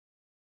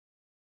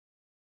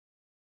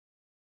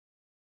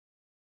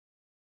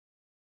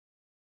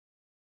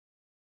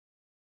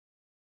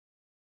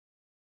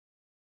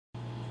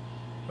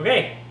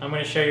Okay, I'm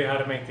going to show you how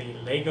to make the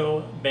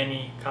Lego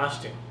Benny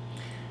costume.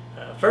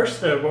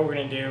 First, what we're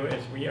going to do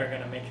is we are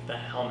going to make the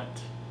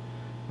helmet.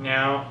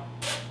 Now,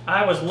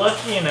 I was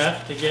lucky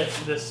enough to get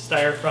this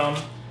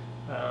styrofoam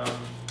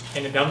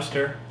in a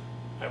dumpster.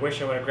 I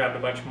wish I would have grabbed a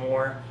bunch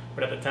more,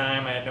 but at the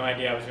time I had no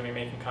idea I was going to be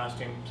making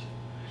costumes.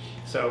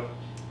 So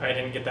I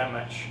didn't get that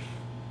much.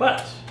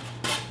 But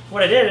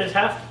what I did is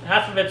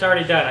half of it's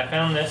already done. I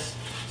found this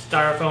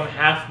styrofoam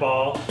half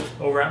ball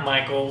over at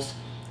Michael's,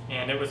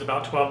 and it was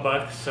about 12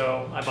 bucks,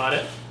 so I bought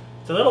it.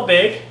 It's a little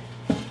big,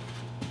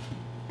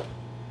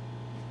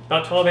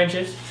 about 12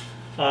 inches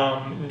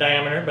in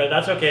diameter, but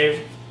that's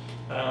okay.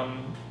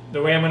 The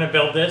way I'm going to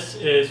build this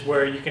is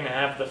where you can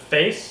have the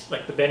face,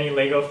 like the Benny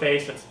Lego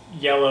face that's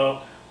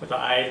yellow with the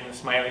eyes and the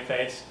smiley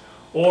face,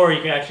 or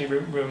you can actually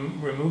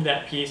remove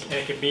that piece and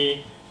it could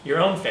be your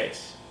own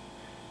face.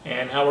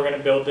 And how we're going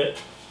to build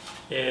it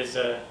is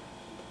the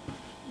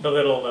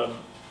little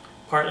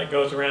part that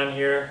goes around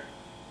here.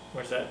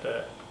 What's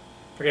that?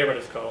 Forget what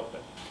it's called,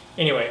 but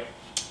anyway,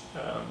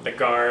 the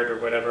guard or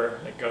whatever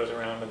that goes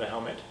around with the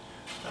helmet.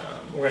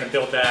 We're going to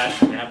build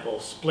that and have a little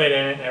split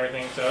in it and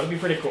everything, so it'll be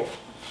pretty cool.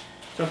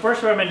 So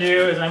first what I'm going to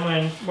do is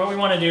what we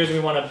want to do is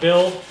we want to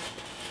build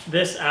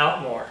this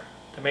out more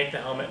to make the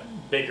helmet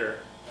bigger.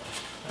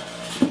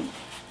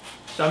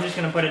 So I'm just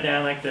going to put it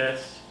down like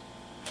this,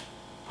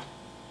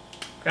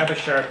 grab a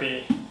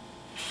Sharpie,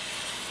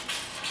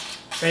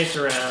 face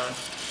around,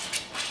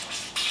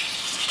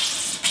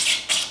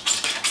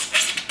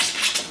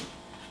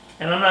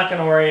 and I'm not going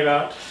to worry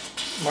about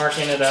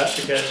marking it up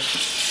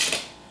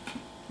because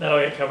that'll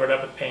get covered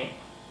up with paint.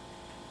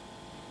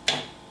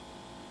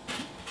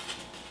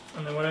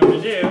 And then what I'm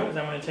going to do is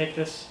I'm going to take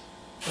this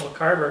little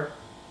carver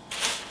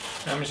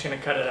and I'm just going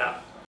to cut it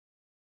out.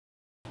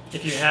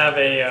 If you have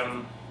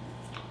a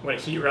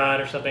heat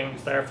rod or something,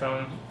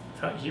 styrofoam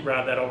heat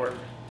rod, that'll work.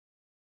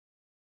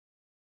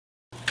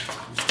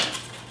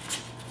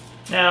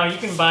 Now you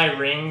can buy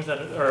rings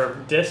or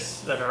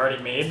discs that are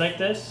already made like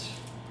this,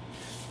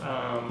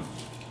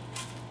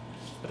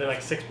 but they're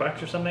like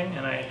 $6 or something.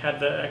 And I had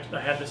the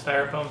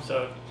styrofoam,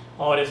 so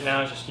all it is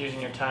now is just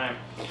using your time.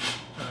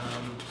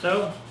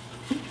 So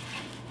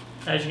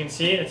as you can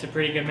see, it's a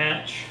pretty good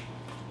match.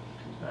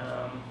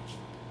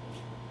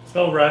 It's a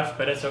little rough,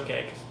 but it's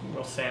okay because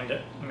we'll sand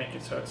it and make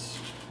it so it's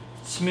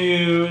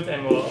smooth,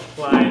 and we'll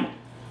apply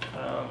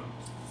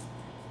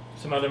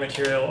some other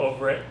material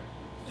over it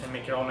and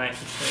make it all nice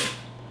and smooth.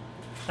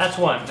 That's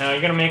one. Now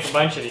you're going to make a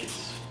bunch of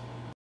these.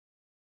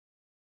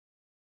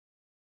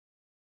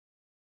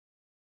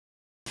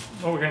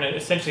 What we're going to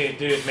essentially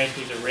do is make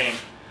these a ring,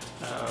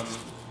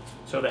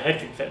 so the head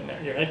can fit in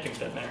there. Your head can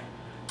fit in there.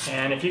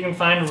 And if you can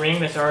find a ring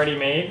that's already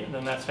made,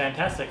 then that's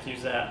fantastic.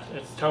 Use that.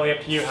 It's totally up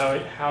to you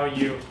how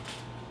you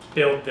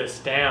build this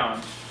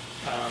down.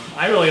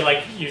 I really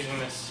like using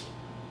this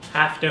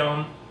half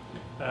dome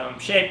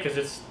shape because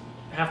it's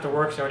half the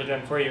work's already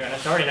done for you, and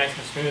it's already nice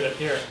and smooth up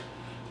here.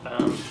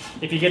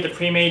 If you get the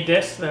pre-made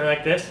discs that are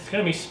like this, it's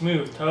going to be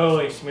smooth,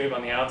 totally smooth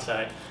on the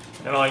outside.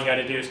 And then all you got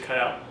to do is cut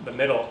out the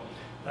middle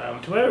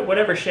to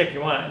whatever shape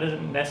you want. It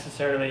doesn't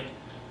necessarily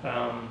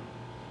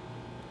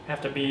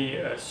have to be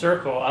a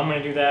circle. I'm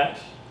going to do that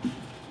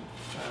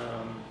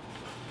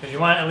because you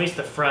want at least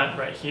the front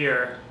right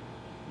here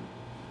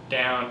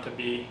down to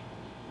be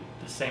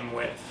the same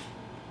width,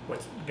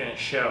 what's going to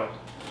show.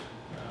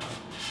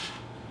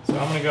 So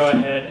I'm going to go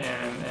ahead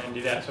and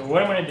do that. So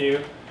what I'm going to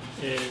do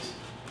is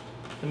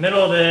the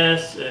middle of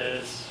this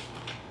is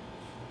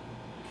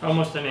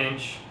almost an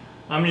inch.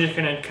 I'm just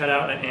going to cut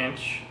out an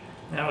inch.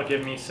 That will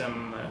give me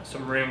some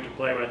room to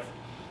play with.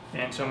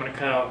 And so I'm going to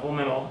cut out a whole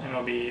middle, and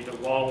the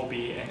wall will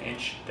be an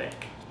inch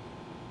thick.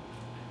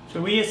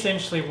 So we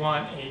essentially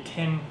want a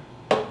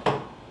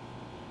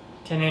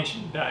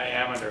 10-inch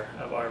diameter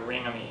of our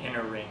ring on the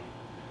inner ring.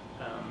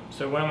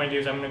 So what I'm going to do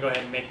is I'm going to go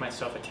ahead and make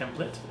myself a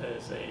template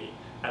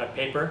out of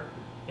paper,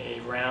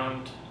 a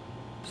round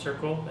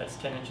circle that's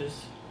 10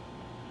 inches,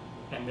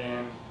 and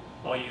then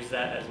I'll use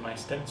that as my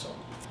stencil.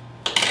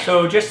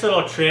 So just a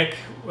little trick,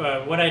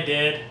 what I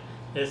did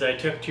is I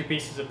took 2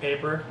 pieces of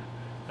paper.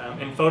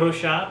 In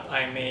Photoshop,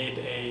 I made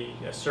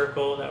a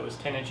circle that was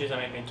 10 inches. I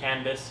made a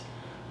canvas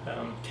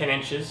 10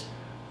 inches,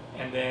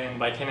 and then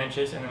by 10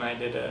 inches, and then I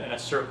did a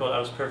circle that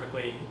was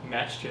perfectly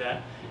matched to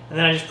that. And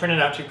then I just printed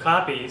out 2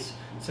 copies,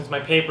 since my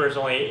paper is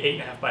only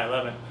 8.5 by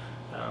 11.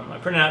 I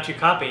printed out 2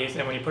 copies,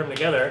 and when you put them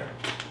together,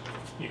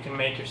 you can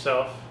make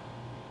yourself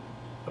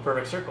a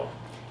perfect circle.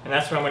 And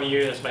that's what I'm going to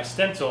use as my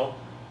stencil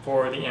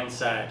for the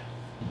inside.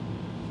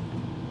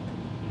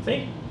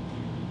 See?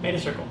 Made a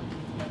circle.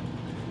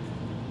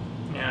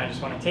 Now I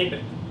just want to tape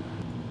it.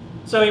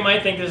 So you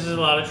might think this is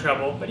a lot of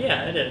trouble, but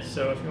yeah, it is.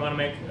 So if you want to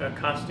make a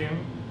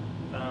costume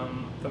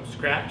from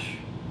scratch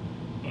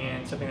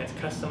and something that's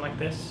custom like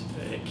this,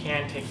 it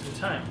can take some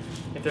time.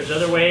 If there's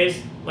other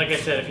ways, like I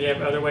said, if you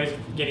have other ways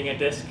of getting a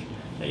disc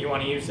that you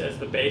want to use as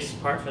the base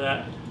part for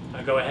that,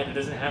 go ahead. It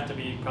doesn't have to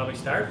be probably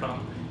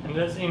styrofoam, and it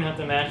doesn't even have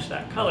to match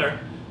that color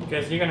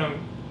because you're going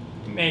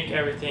to make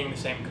everything the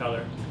same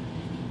color.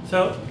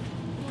 So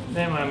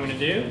then what I'm going to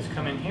do is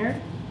come in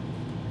here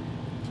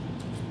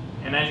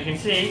And as you can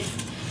see,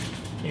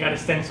 you got a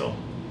stencil.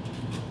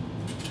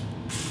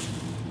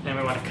 And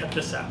we want to cut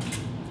this out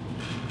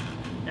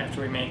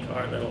after we make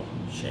our little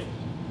shape.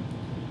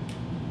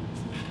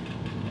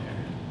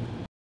 There.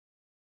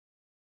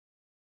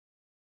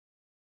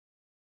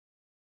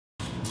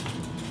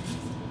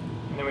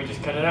 And then we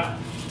just cut it out.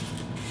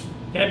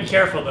 You gotta be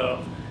careful though,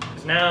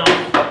 because now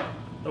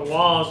the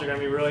walls are gonna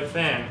be really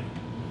thin.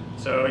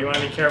 So you want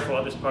to be careful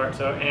at this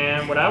part.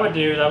 And what I would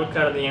do is I would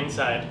cut on the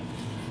inside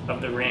of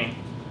the ring,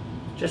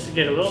 just to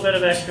get a little bit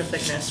of extra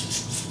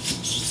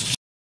thickness.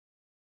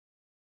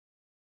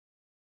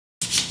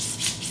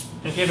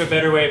 And if you have a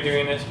better way of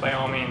doing this, by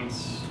all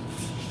means,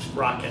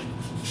 rock it.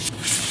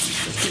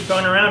 Just keep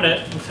going around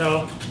it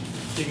until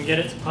you can get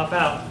it to pop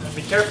out. And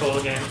be careful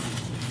again.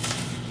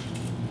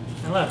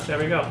 And look, there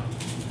we go.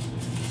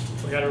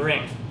 We got a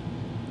ring.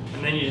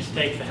 And then you just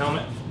take the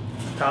helmet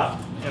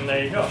top, and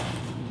there you go.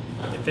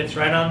 It fits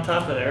right on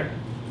top of there.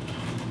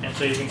 And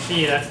so you can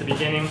see that's the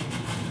beginning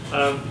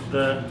of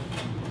the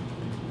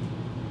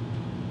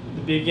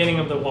beginning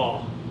of the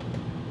wall.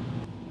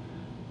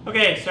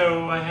 Okay,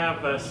 so I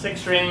have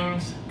 6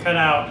 rings cut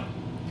out.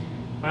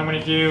 What I'm going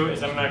to do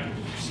is I'm going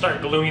to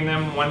start gluing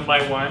them one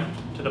by one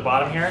to the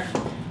bottom here.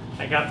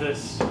 I got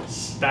this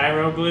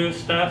styro glue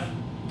stuff.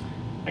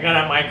 I got it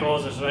at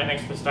Michael's. It's right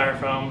next to the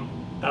styrofoam.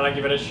 Thought I'd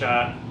give it a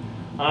shot.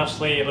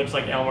 Honestly, it looks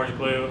like Elmer's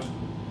glue.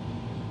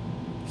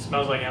 It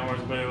smells like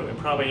Elmer's glue. It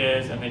probably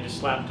is, and they just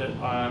slapped it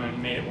on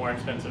and made it more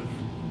expensive.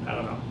 I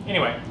don't know.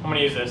 Anyway, I'm going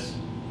to use this.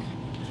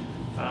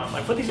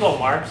 I put these little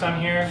marks on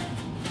here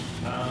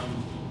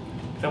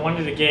because I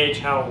wanted to gauge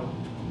how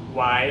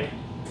wide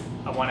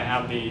I want to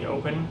have the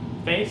open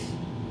face,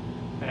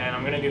 and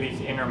I'm going to do these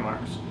inner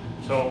marks.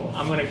 So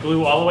I'm going to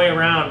glue all the way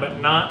around, but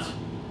not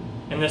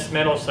in this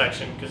middle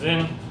section, because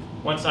then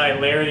once I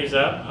layer these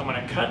up, I'm going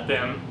to cut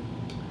them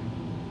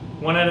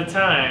one at a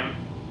time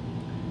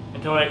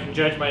until I can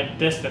judge my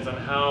distance on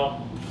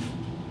how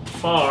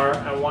far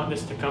I want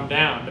this to come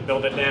down, to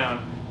build it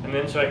down, and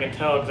then so I can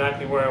tell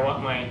exactly where I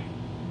want my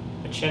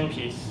chin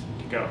piece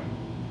to go.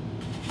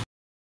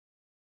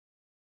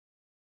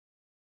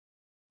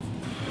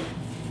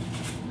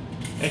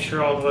 Make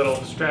sure all the little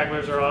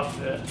stragglers are off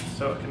it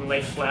so it can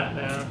lay flat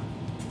down.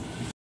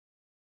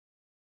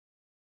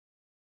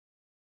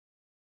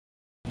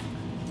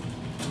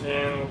 And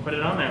then we'll put it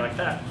on there like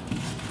that.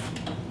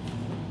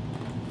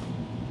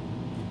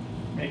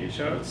 Make it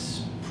so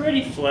it's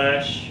pretty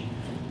flush.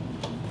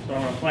 So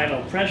I'm going to apply a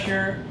little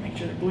pressure, make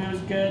sure the glue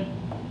is good.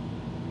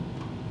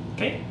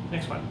 Okay,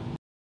 next one.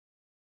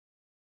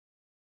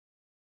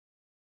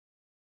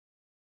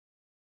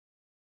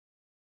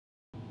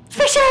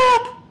 Fish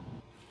up!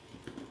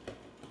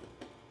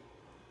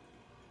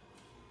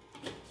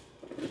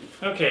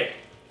 Okay,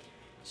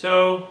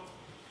 so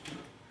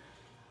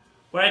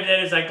what I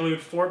did is I glued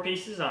 4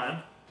 pieces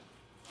on.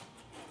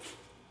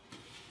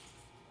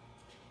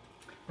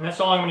 And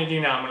that's all I'm going to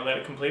do now. I'm going to let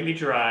it completely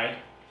dry.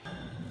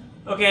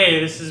 Okay,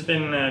 this has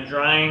been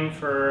drying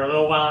for a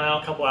little while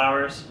now, a couple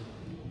hours.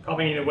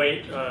 Probably need to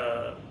wait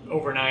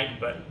overnight,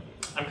 but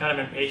I'm kind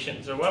of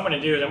impatient. So what I'm going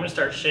to do is I'm going to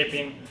start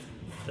shaping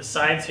the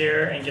sides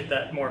here and get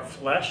that more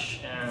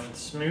flush and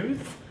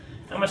smooth.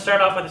 I'm going to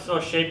start off with this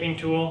little shaping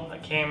tool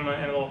that came in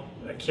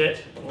a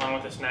kit along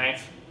with this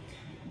knife.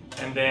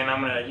 And then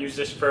I'm going to use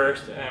this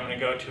first, and I'm going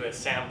to go to a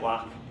sand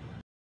block.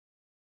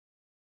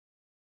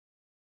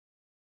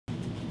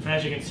 And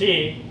as you can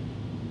see,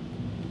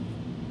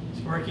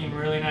 it's working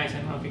really nice. I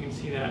don't know if you can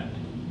see that,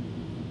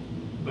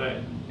 but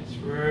it's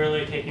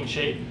really taking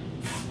shape.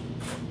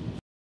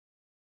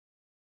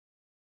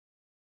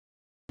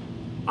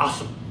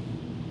 Awesome.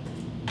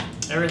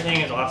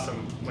 Everything is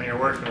awesome when you're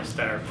working with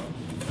styrofoam.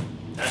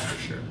 That's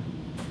for sure.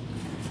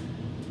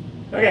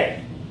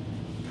 Okay.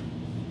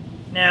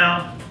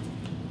 Now,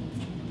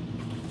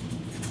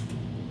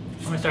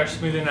 I'm going to start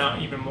smoothing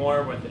out even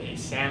more with a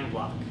sand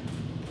block.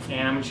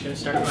 And I'm just going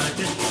to start going like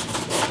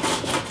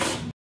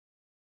this.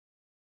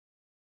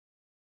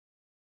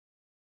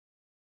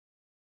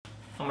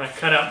 I'm going to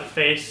cut out the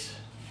face.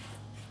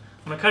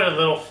 I'm going to cut a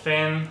little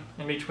thin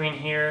in between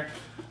here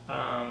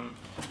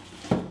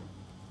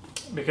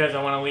because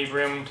I want to leave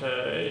room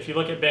to, if you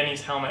look at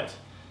Benny's helmet,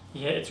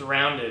 it's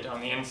rounded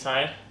on the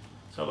inside,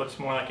 so it looks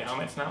more like a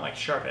helmet. It's not like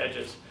sharp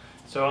edges.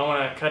 So I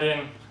want to cut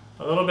in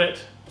a little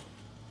bit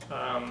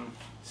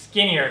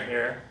skinnier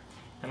here,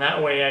 and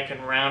that way I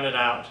can round it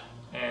out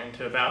and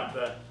to about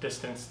the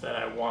distance that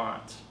I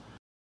want.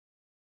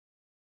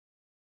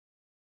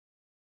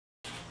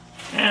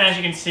 And as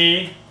you can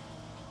see,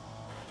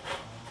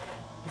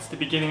 it's the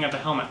beginning of the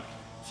helmet.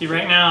 See,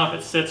 right now if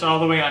it sits all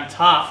the way on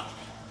top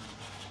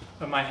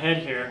of my head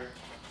here,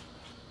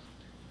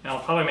 and I'll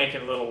probably make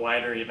it a little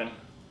wider even,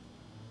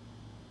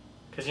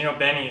 because you know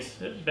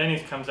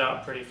Benny's comes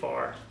out pretty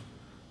far.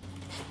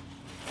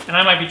 And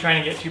I might be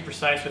trying to get too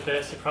precise with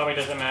this. It probably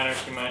doesn't matter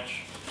too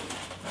much.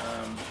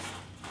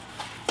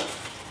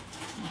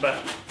 But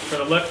for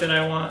the look that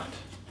I want,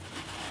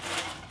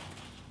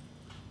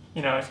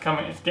 you know, it's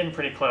getting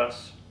pretty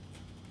close.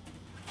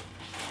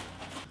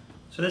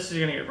 So this is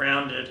going to get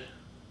rounded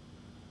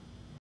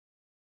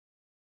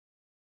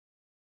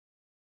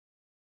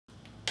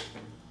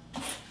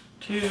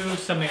to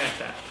something like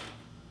that.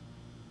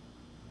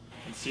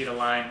 You can see the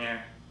line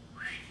there.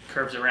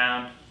 Curves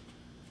around,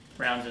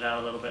 rounds it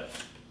out a little bit.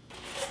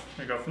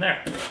 We go from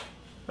there.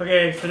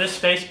 Okay, for this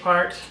face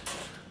part,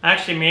 I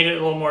actually made it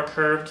a little more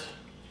curved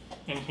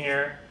in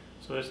here,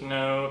 so there's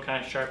no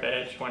kind of sharp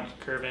edge. Want it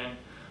to curve in.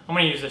 I'm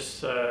going to use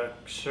this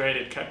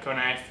serrated Cutco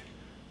knife.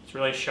 It's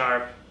really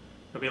sharp.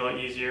 It'll be a lot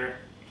easier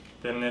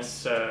than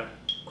this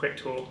quick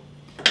tool,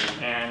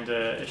 and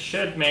it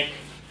should make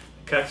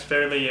cuts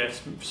fairly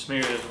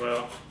smooth as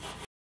well.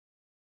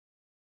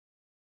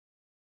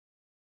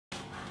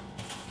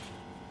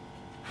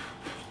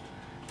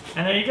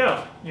 And there you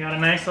go. You got a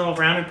nice little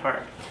rounded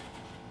part.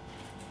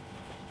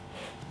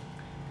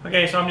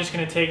 Okay, so I'm just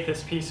going to take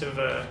this piece of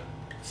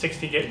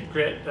 60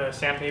 grit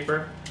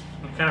sandpaper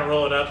and kind of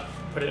roll it up,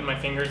 put it in my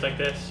fingers like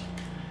this,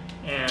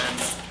 and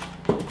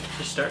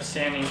just start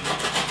sanding.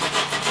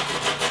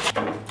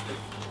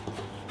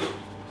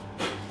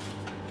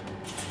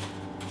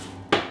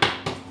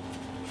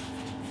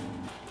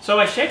 So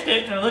I shaped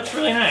it and it looks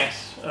really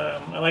nice.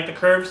 I like the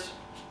curves.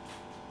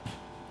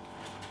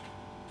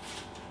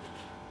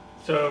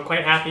 So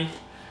quite happy.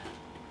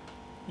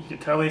 You can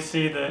totally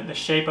see the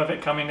shape of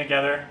it coming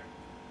together.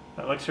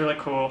 That looks really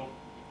cool.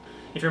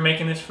 If you're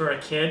making this for a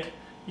kid,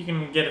 you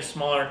can get a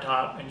smaller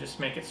top and just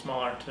make it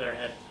smaller to their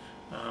head.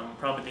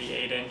 Probably the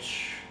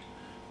 8-inch,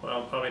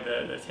 well, probably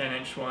the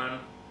 10-inch one,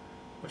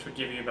 which would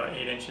give you about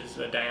 8 inches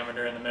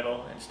diameter in the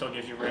middle and still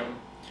gives you room.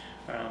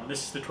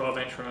 This is the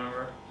 12-inch,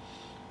 remember.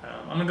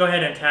 I'm going to go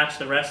ahead and attach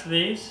the rest of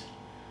these,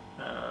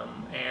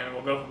 and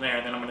we'll go from there.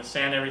 And then I'm going to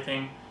sand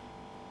everything,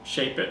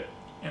 shape it,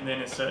 and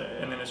then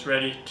it's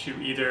ready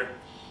to either.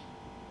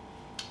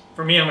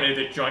 For me, I'm going to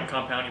do the joint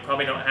compound. You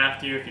probably don't have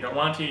to. If you don't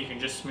want to, you can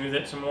just smooth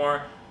it some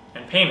more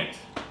and paint it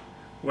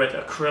with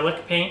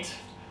acrylic paint,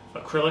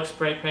 acrylic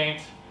spray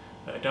paint.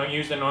 Don't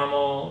use the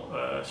normal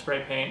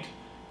spray paint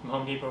from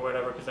Home Depot or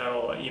whatever, because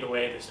that'll eat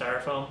away the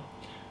styrofoam.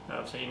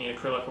 So you need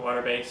acrylic or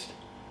water-based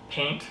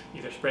paint,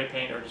 either spray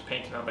paint or just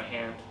paint it on by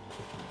hand.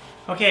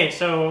 Okay,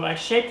 so I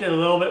shaped it a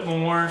little bit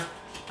more.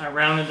 I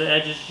rounded the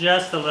edges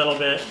just a little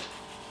bit.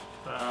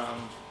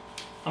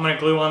 I'm going to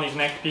glue on these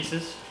neck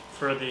pieces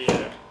for the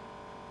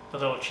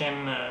little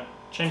chin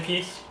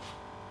piece.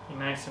 Be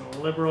nice and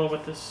liberal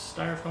with this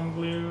styrofoam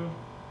glue.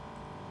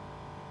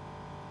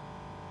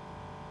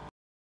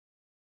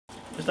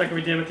 Just like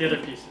we did with the other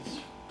pieces.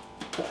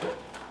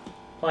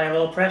 Apply a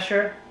little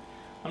pressure.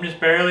 I'm just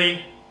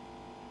barely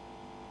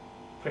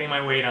putting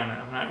my weight on it.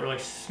 I'm not really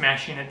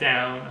smashing it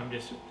down.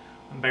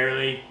 I'm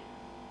barely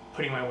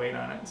putting my weight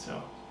on it.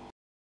 So.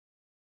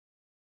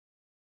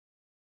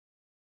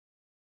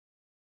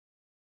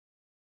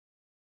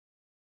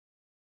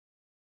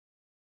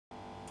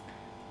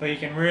 But you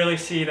can really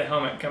see the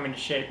helmet coming to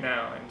shape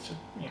now, and so,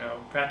 you know,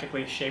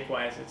 practically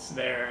shape-wise it's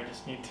there. I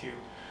just need to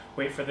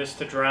wait for this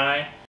to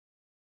dry.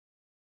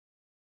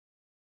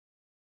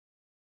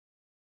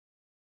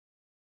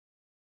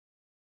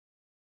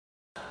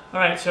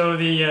 Alright, so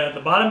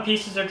the bottom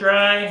pieces are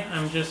dry.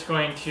 I'm just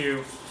going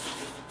to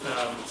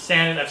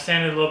sand it. I've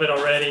sanded a little bit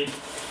already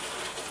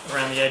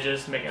around the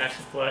edges to make it nice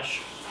and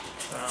flush.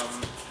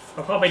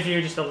 I'll probably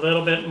do just a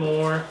little bit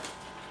more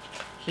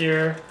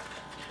here.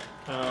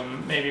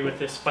 Maybe with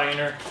this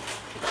finer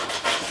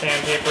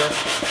sandpaper.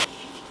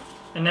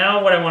 And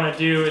now what I want to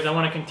do is I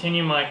want to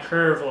continue my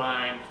curve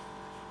line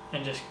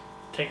and just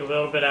take a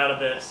little bit out of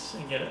this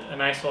and get a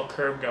nice little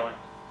curve going.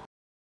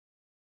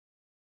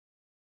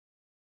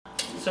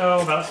 So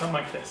about something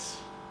like this,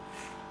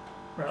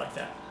 right like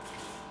that.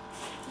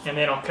 And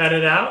then I'll cut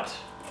it out,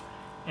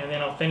 and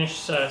then I'll finish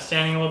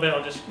sanding a little bit.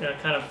 I'll just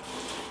kind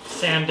of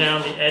sand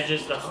down the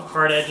edges, the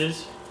hard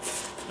edges,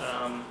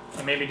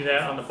 and maybe do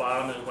that on the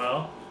bottom as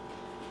well.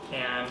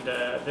 And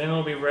then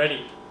we'll be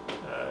ready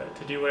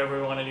to do whatever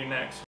we want to do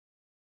next.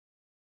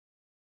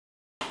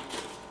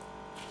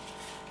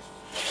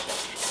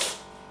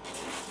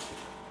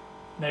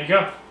 There you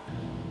go.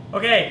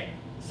 Okay,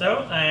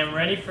 so I am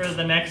ready for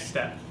the next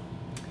step.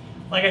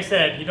 Like I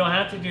said, you don't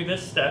have to do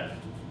this step.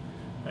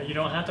 You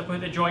don't have to put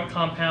the joint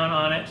compound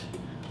on it.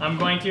 I'm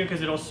going to,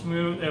 because it'll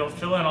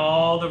fill in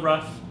all the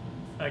rough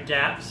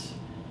gaps,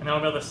 and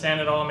I'll be able to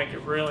sand it all and make it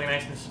really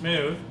nice and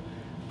smooth.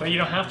 But you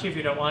don't have to if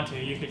you don't want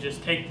to. You could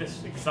just take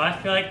this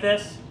exactly like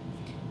this,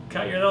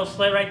 cut your little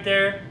slit right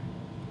there,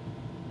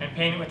 and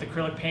paint it with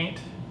acrylic paint,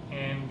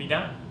 and be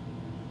done.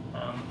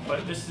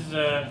 But this is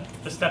the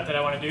step that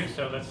I want to do,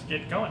 so let's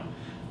get going.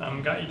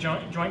 Got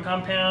your joint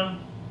compound,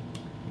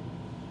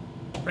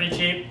 pretty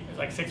cheap. It's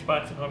like $6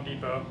 at Home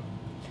Depot,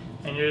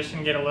 and you're just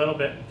gonna get a little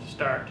bit to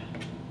start,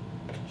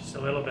 just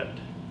a little bit.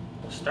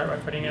 We'll start by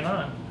putting it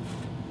on.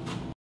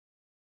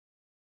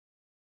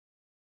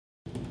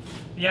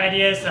 The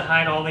idea is to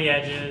hide all the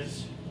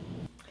edges.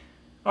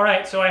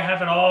 Alright, so I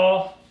have it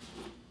all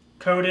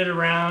coated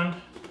around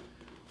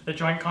the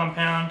joint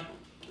compound.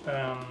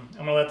 I'm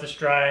going to let this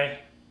dry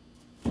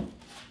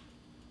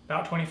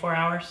about 24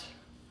 hours.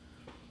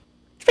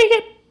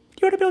 Spaceship!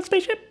 You want to build a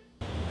spaceship?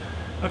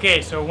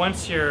 Okay, so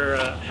once your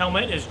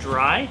helmet is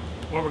dry,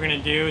 what we're going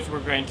to do is we're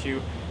going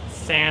to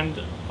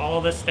sand all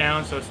of this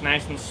down so it's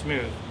nice and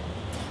smooth.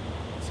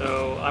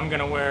 So I'm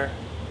gonna wear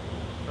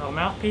a little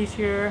mouthpiece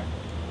here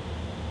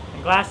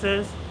and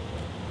glasses,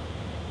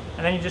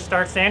 and then you just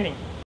start sanding.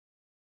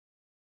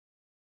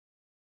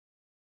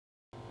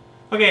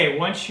 Okay,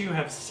 once you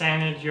have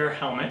sanded your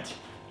helmet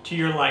to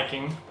your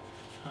liking,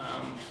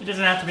 it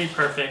doesn't have to be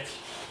perfect.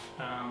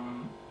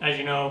 As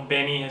you know,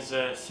 Benny has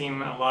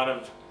seen a lot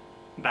of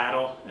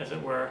battle, as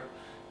it were.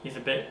 He's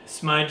a bit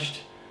smudged,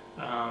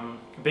 a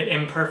bit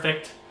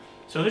imperfect.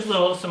 So there's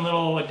some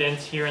little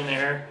dents here and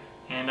there,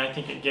 and I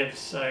think it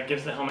gives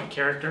the helmet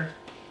character.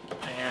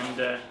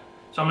 And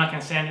so I'm not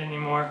going to sand it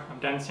anymore. I'm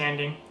done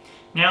sanding.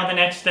 Now the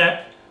next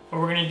step,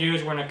 what we're going to do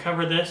is we're going to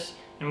cover this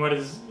in what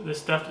is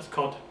this stuff that's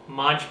called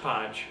Mod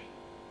Podge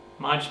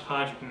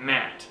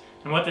matte.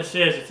 And what this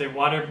is, it's a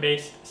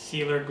water-based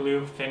sealer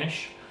glue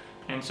finish.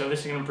 And so this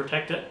is going to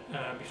protect it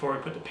before we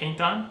put the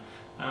paint on.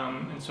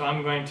 And so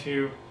I'm going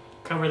to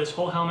cover this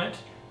whole helmet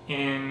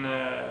in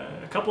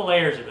a couple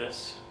layers of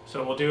this.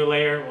 So we'll do a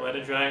layer, we'll let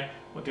it dry,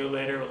 we'll do a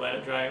layer, we'll let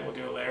it dry, we'll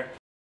do a layer.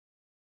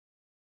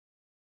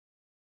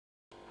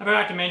 I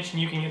forgot to mention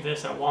you can get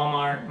this at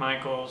Walmart,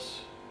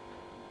 Michael's,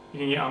 you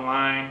can get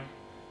online.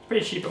 It's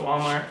pretty cheap at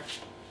Walmart.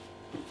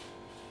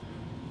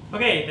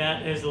 Okay,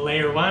 that is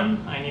layer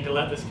one. I need to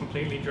let this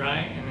completely dry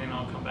and then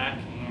I'll come back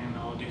and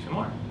I'll do some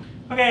more.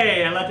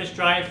 Okay, I let this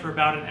dry for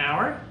about an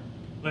hour.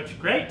 Looks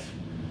great.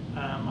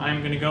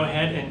 I'm going to go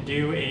ahead and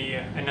do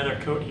another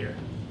coat here.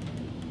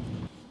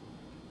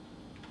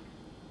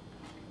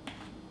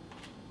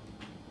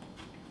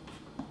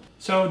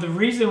 So the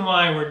reason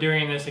why we're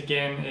doing this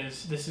again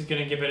is this is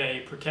going to give it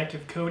a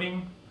protective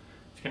coating.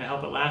 It's going to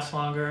help it last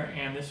longer,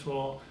 and this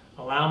will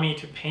allow me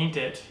to paint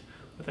it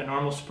with a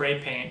normal spray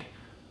paint,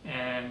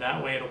 and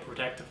that way it'll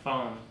protect the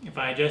foam. If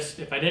I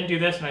didn't do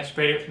this and I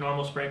sprayed it with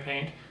normal spray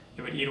paint,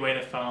 it would eat away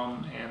the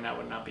foam, and that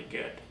would not be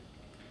good.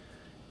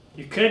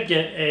 You could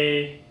get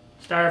a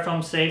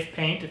styrofoam safe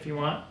paint if you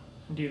want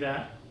and do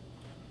that.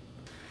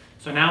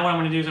 So now what I'm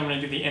going to do is I'm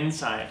going to do the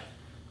inside,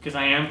 because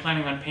I am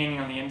planning on painting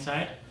on the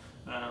inside.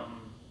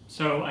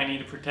 So I need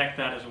to protect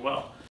that as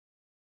well.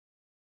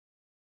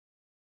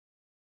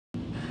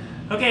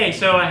 Okay,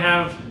 so I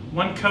have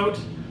one coat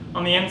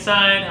on the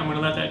inside. I'm going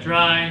to let that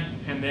dry,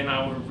 and then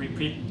I will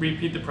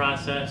repeat the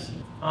process.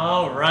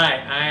 All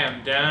right, I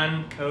am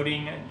done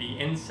coating the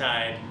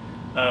inside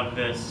of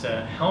this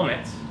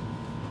helmet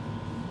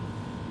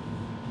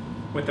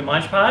with the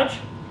Mod Podge,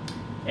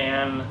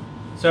 and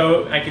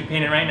so I could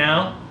paint it right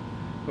now.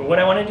 But what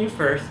I want to do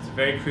first is a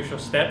very crucial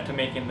step to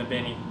making the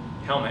Benny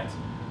helmet.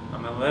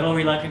 I'm a little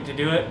reluctant to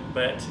do it,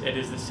 but it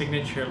is the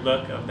signature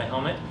look of the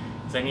helmet,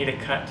 is I need to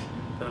cut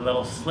the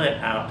little slit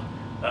out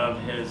of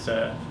his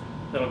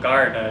little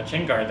guard,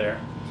 chin guard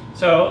there.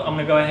 So I'm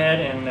going to go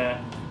ahead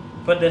and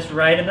put this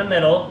right in the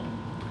middle.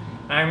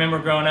 I remember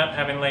growing up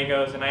having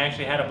Legos, and I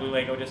actually had a blue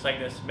Lego just like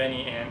this,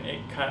 Benny, and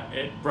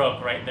it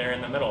broke right there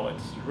in the middle.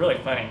 It's really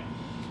funny.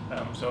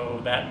 So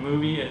that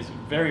movie is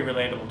very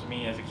relatable to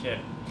me as a kid.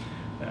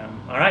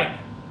 All right.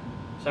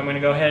 So I'm going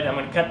to go ahead, I'm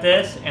going to cut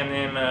this, and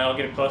then I'll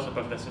get a close-up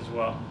of this as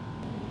well.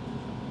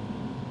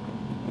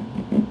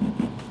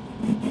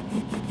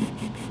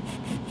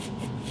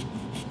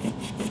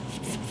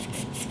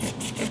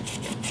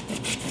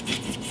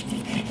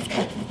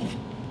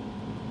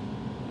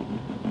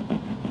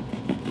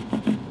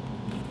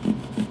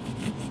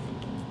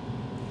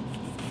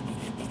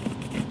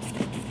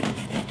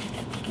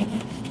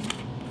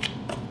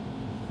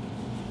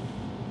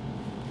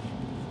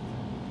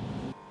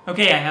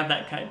 Okay, I have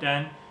that cut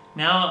done.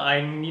 Now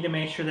I need to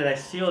make sure that I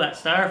seal that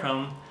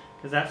styrofoam,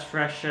 because that's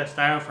fresh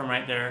styrofoam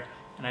right there,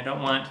 and I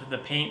don't want the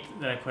paint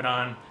that I put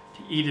on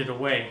to eat it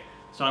away.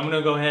 So I'm going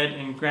to go ahead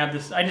and grab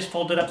this. I just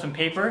folded up some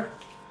paper,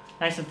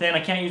 nice and thin. I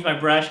can't use my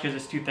brush because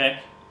it's too thick.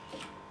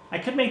 I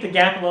could make the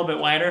gap a little bit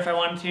wider if I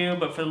wanted to,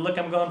 but for the look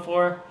I'm going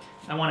for,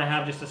 I want to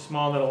have just a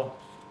small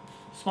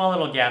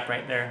little gap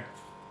right there.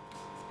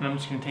 And I'm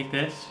just going to take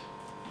this.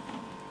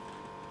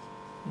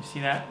 You see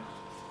that?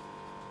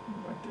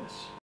 Like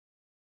this.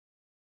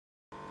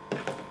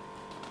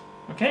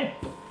 Okay,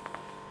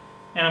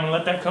 and I'm going to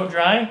let that coat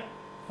dry.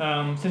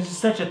 Since it's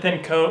such a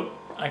thin coat,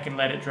 I can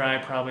let it dry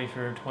probably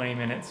for 20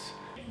 minutes.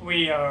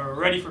 We are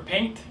ready for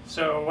paint,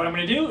 so what I'm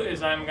going to do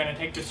is I'm going to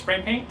take this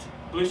spray paint,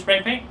 blue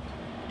spray paint,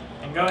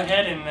 and go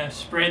ahead and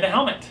spray the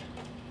helmet.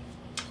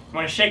 I'm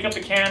going to shake up the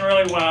can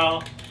really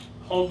well,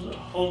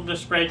 hold the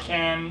spray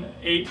can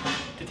 8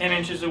 to 10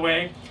 inches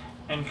away,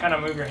 and kind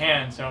of move your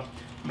hand. So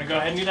I'm going to go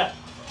ahead and do that.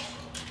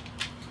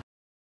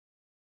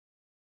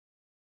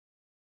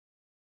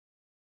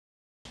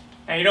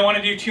 Now you don't want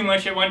to do too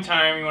much at one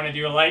time. You want to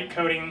do a light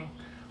coating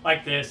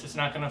like this. It's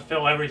not going to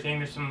fill everything.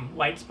 There's some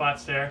light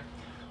spots there.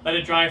 Let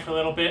it dry for a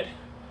little bit,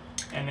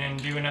 and then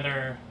do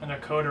another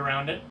coat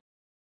around it.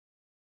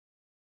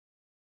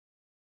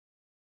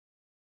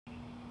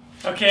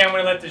 Okay, I'm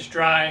going to let this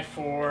dry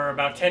for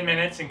about 10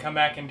 minutes and come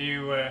back and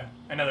do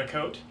another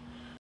coat.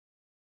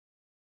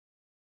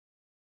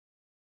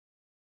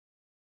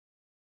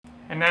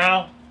 And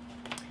now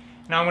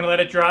I'm going to let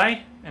it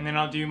dry, and then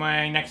I'll do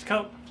my next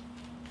coat.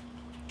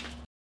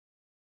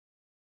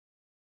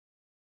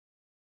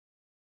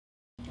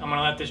 I'm going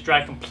to let this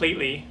dry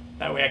completely,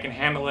 that way I can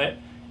handle it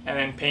and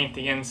then paint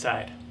the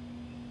inside.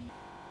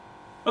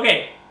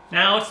 Okay,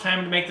 now it's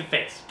time to make the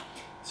face.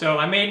 So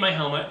I made my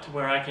helmet to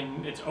where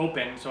it's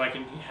open so I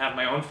can have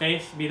my own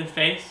face be the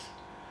face,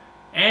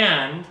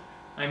 and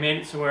I made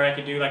it so where I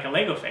could do like a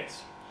Lego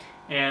face.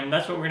 And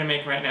that's what we're going to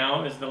make right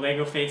now, is the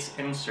Lego face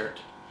insert.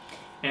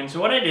 And so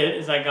what I did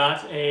is I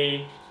got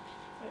a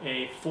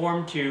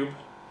form tube,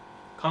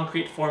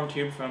 concrete form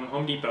tube from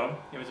Home Depot.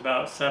 It was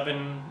about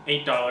 $7,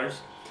 $8,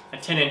 a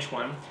 10-inch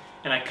one,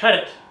 and I cut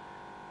it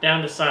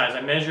down to size.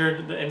 I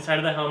measured the inside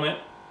of the helmet,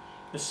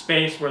 the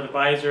space where the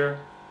visor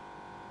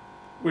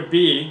would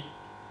be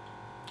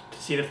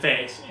to see the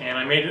face, and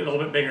I made it a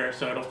little bit bigger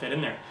so it'll fit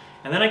in there.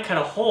 And then I cut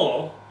a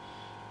hole,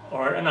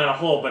 or not a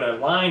hole, but a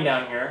line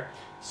down here,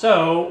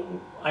 so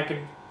I could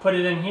put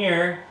it in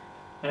here,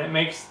 and it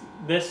makes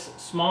this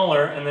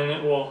smaller, and then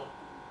it will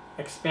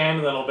expand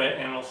a little bit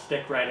and it'll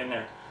stick right in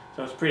there.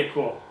 So it's pretty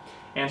cool.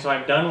 And so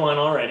I've done one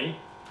already.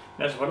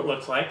 That's what it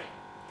looks like.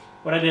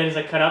 What I did is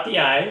I cut out the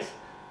eyes,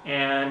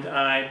 and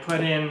I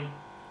put in,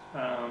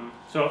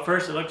 so at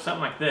first it looked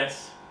something like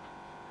this,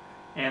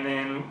 and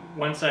then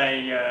once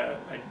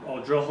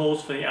I'll drill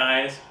holes for the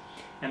eyes,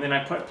 and then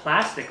I put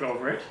plastic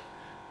over it,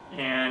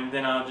 and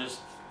then I'll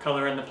just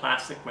color in the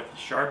plastic with the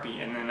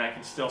Sharpie, and then I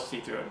can still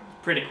see through it.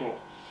 Pretty cool.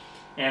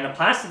 And the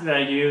plastic that I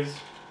use,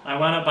 I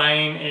wound up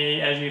buying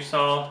as you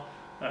saw,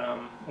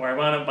 or I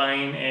wound up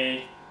buying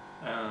a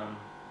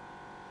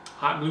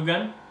hot glue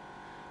gun,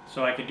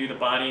 so I could do the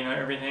body and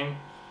everything.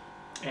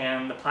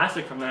 And the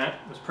plastic from that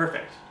was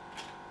perfect,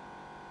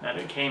 that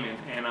it came in,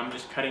 and I'm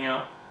just cutting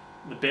out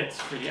the bits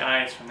for the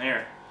eyes from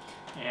there.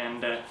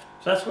 And so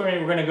that's where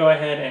we're going to go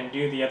ahead and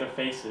do the other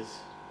faces.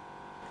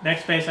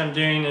 Next face I'm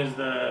doing is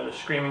the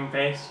screaming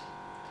face,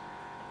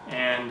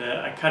 and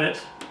I cut it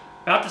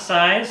about the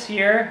size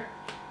here,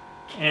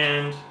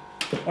 and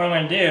what I'm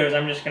going to do is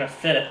I'm just going to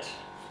fit it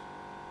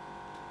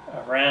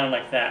around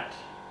like that.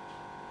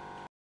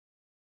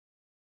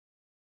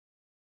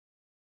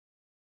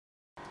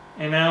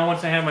 And now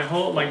once I have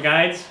my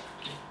guides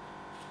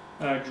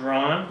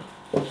drawn,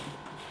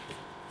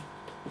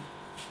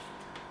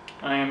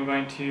 I am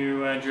going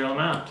to drill them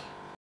out.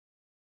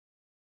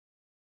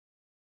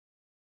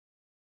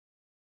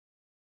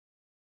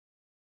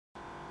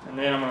 And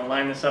then I'm going to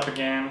line this up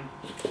again.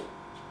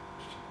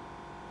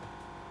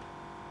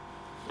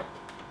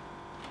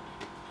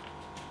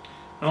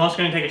 I'm also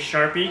going to take a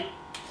Sharpie,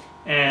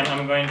 and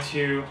I'm going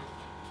to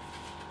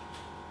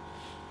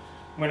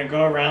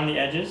go around the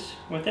edges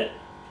with it.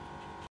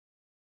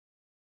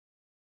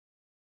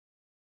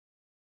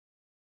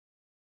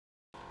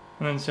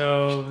 And then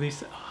so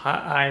these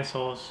eye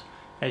holes,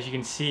 as you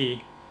can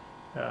see,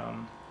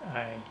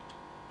 I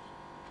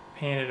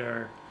painted,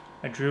 or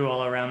I drew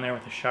all around there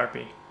with a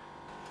Sharpie.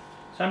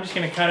 So I'm just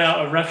going to cut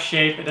out a rough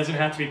shape. It doesn't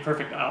have to be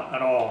perfect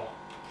at all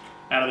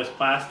out of this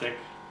plastic,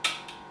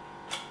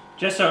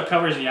 just so it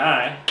covers the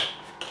eye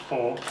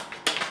hole.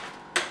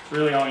 It's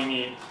really all you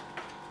need.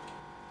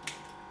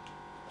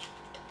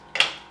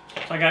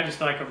 So I got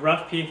just like a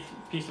rough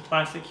piece of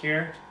plastic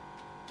here.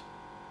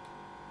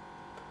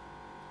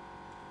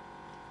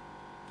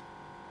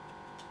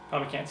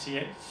 Probably can't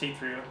see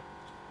through.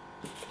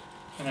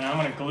 And then I'm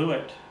going to glue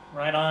it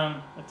right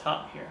on the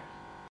top here.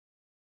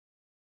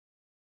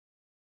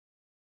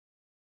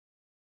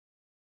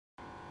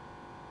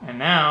 And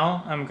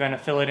now I'm going to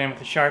fill it in with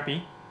a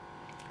Sharpie,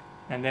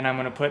 and then I'm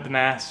going to put the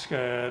mask,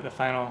 the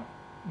final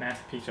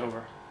mask piece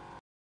over.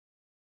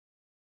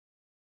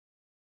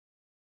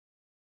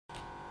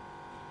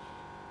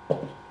 I'm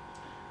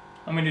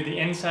going to do the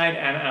inside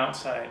and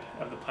outside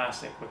of the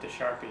plastic with the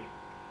Sharpie.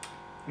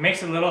 It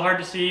makes it a little hard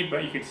to see,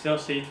 but you can still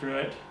see through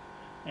it,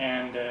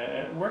 and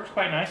it works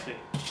quite nicely.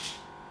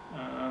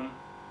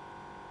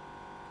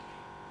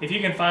 If you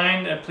can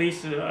find a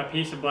piece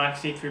of black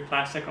see-through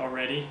plastic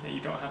already that you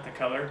don't have to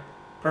color,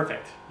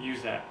 perfect,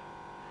 use that.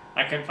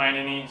 I couldn't find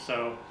any,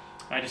 so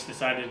I just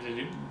decided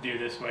to do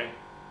this way.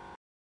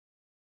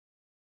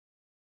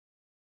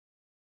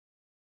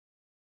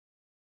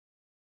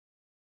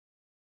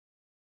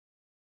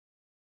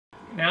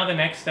 Now the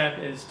next step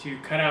is to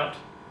cut out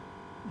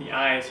the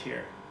eyes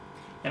here.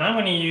 And I'm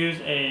going to use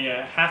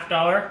a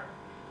 $50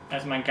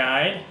 as my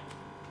guide.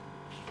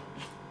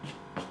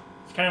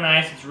 It's kind of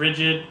nice, it's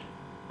rigid.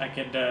 I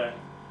could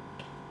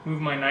move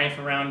my knife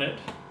around it.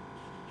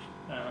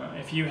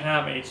 If you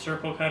have a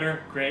circle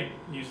cutter, great,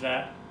 use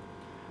that.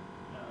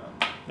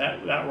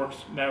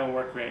 That'll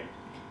work great.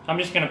 I'm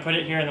just going to put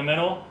it here in the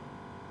middle.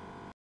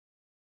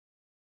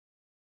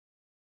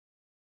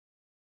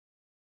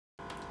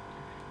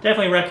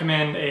 Definitely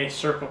recommend a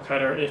circle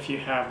cutter if you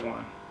have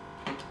one.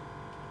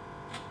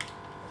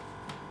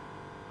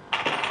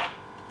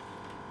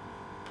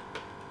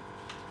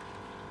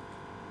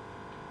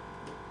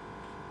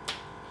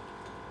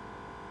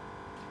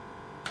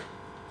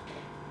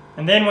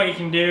 And then what you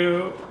can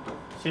do,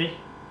 see?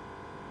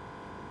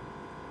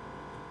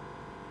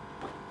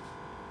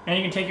 And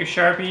you can take your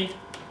Sharpie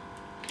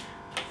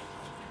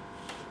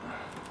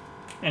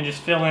and just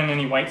fill in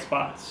any white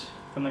spots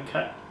from the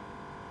cut.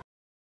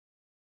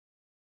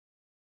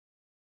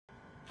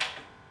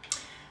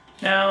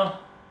 Now,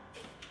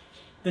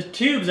 the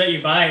tubes that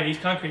you buy, these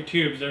concrete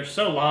tubes, they're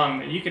so long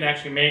that you could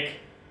actually make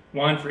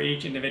one for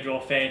each individual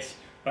face.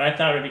 But I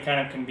thought it would be kind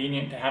of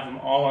convenient to have them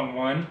all on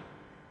one.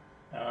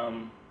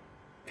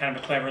 Kind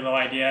of a clever little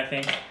idea, I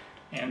think.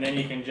 And then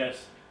you can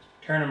just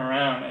turn them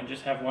around and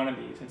just have one of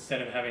these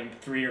instead of having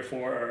 3 or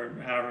 4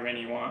 or however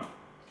many you want.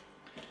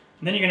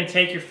 And then you're going to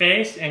take your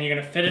face and you're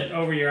going to fit it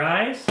over your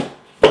eyes.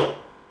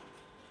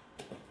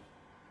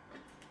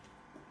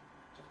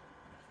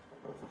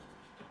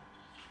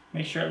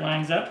 Make sure it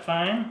lines up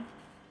fine,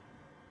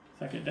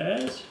 like it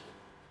does.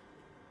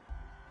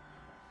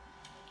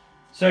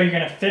 So you're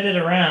going to fit it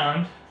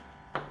around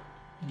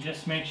and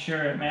just make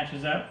sure it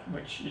matches up,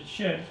 which it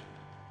should.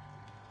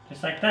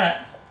 Just like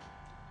that.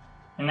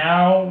 And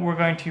now we're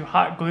going to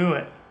hot glue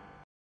it.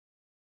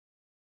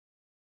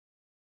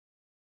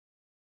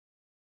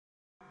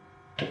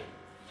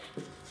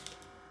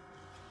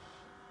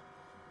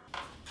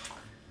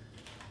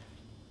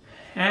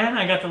 And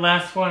I got the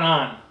last one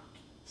on.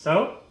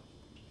 So,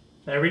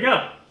 there we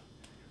go.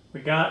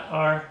 We got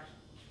our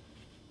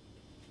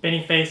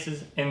Benny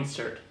Faces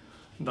insert.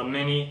 The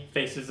mini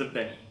faces of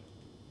Benny.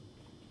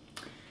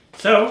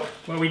 So,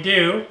 what we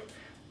do,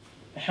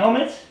 the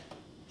helmet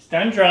is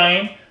done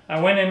drying. I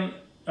went and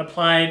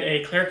applied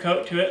a clear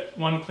coat to it,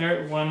 one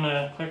clear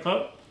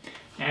coat,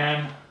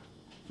 and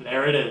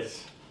there it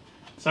is.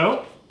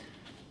 So,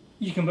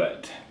 you can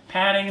put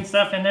padding and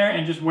stuff in there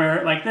and just wear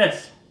it like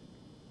this.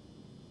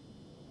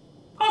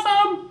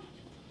 Awesome!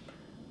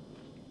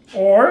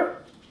 Or,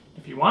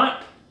 if you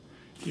want,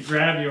 you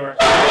grab your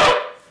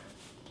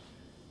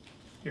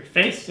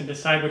face and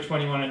decide which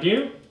one you want to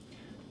do.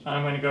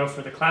 I'm going to go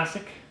for the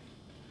classic.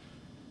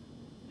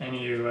 And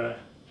you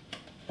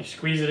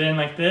squeeze it in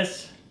like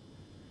this,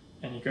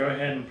 and you go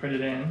ahead and put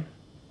it in.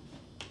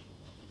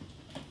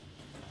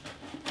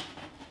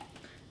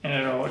 And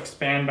it'll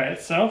expand by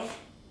itself.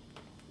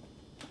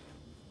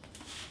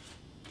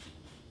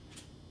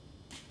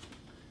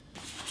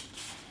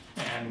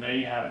 And there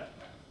you have it.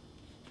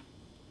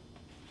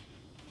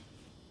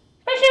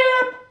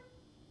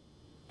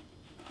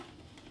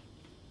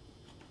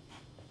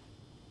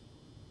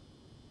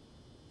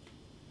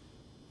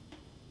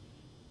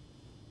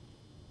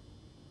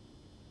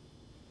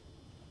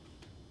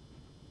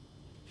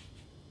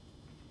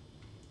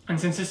 And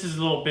since this is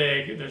a little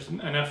big, there's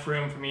enough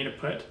room for me to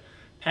put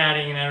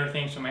padding and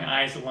everything so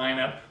my eyes line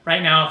up.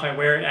 Right now, if I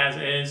wear it as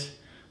is,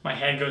 my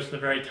head goes to the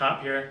very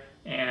top here,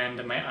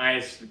 and my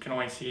eyes can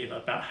only see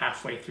about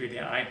halfway through the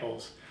eye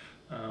holes.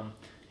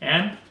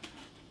 And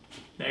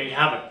there you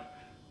have it.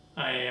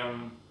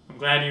 I'm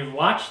glad you've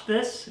watched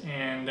this,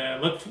 and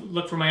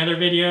look for my other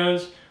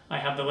videos. I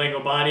have the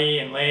Lego body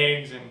and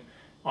legs and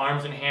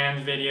arms and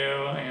hands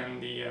video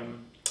and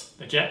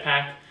the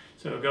jetpack.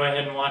 So go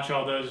ahead and watch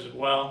all those as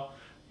well.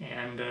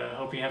 And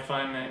hope you have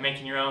fun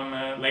making your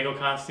own Lego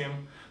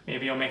costume.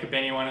 Maybe you'll make a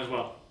Benny one as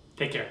well.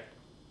 Take care.